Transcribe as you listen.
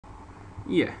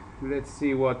Yeah, let's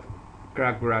see what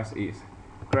Crabgrass is.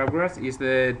 Crabgrass is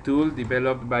the tool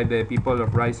developed by the people of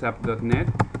RiseUp.net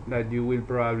that you will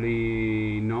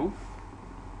probably know.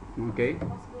 Okay.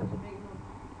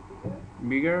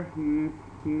 Bigger?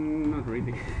 Not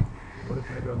really. Put it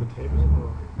maybe on the table?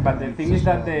 Or But the thing is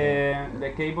that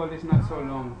the cable is not so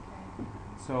long.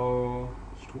 So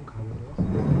Stromkabel oder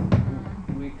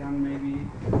was? we can maybe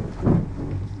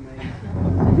make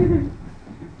I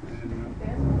don't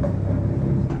know,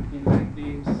 something like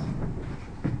this.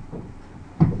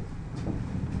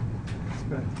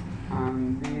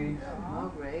 And this.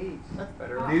 Oh, great. That's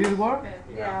better. Did it work?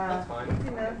 Yeah, that's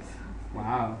fine.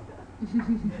 Wow.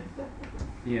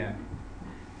 Yeah.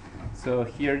 So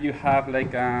here you have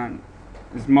like a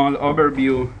small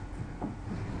overview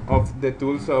of the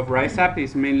tools of RiseUp.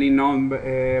 Is mainly known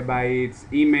by its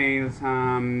emails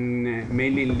and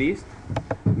mailing list.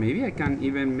 Maybe I can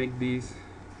even make this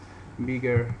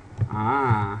bigger.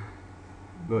 Ah,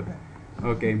 good.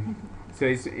 Okay. So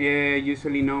it's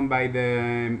usually known by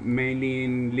the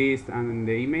mailing list and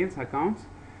the emails accounts,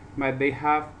 but they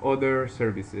have other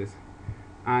services.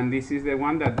 And this is the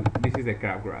one this is the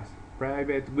Crabgrass.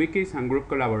 Private wikis and group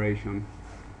collaboration.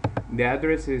 The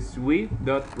address is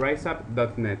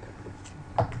we.riseup.net.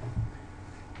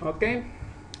 Okay?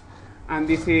 And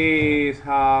this is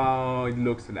how it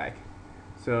looks like.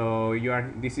 So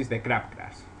this is the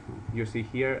Crabgrass. You see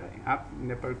here up in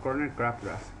the upper corner,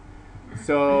 Crabgrass.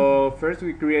 So first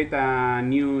we create a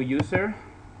new user.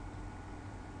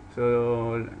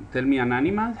 So tell me an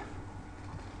animal.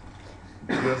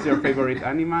 What's your favorite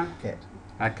animal? Cat.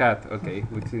 A cat, okay,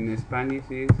 which in Spanish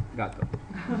is gato.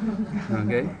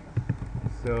 Okay,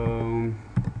 so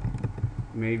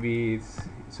maybe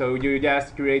so you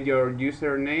just create your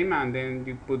username and then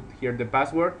you put here the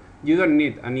password. You don't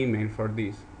need an email for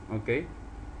this, okay?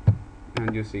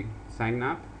 And you see, sign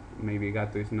up, maybe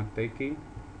gato is not taking.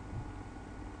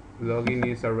 Login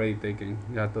is already taken,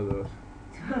 gato does.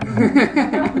 No,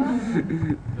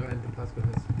 and the password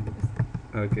has to be.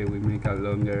 Okay, we make a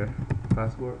longer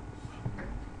password.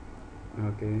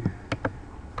 Okay.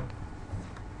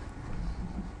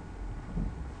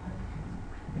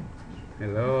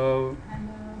 Hello.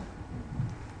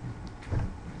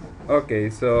 Okay,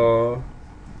 so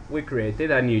we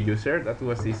created a new user. That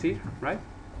was easy, right?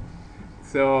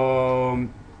 So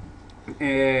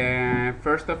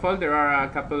first of all, there are a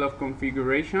couple of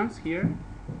configurations here.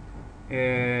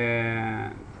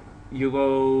 You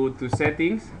go to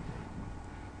settings,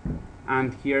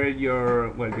 and here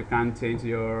you can change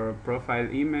your profile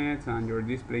image and your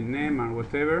display name and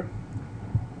whatever.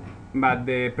 But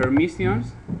the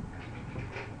permissions,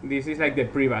 this is like the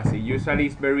privacy. Usually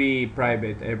it's very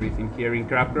private, everything here in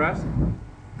Crabgrass.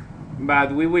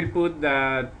 But we will put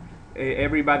that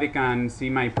everybody can see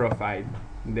my profile,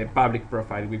 the public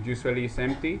profile, which usually is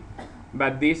empty.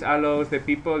 But this allows the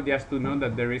people just to know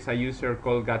that there is a user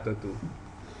called Gato2.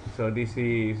 So this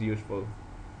is useful.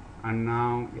 And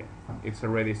now, yeah, it's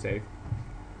already saved.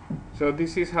 So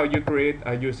this is how you create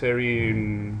a user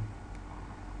in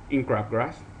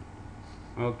Crabgrass.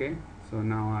 Okay, so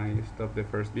now I stop the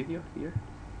first video here.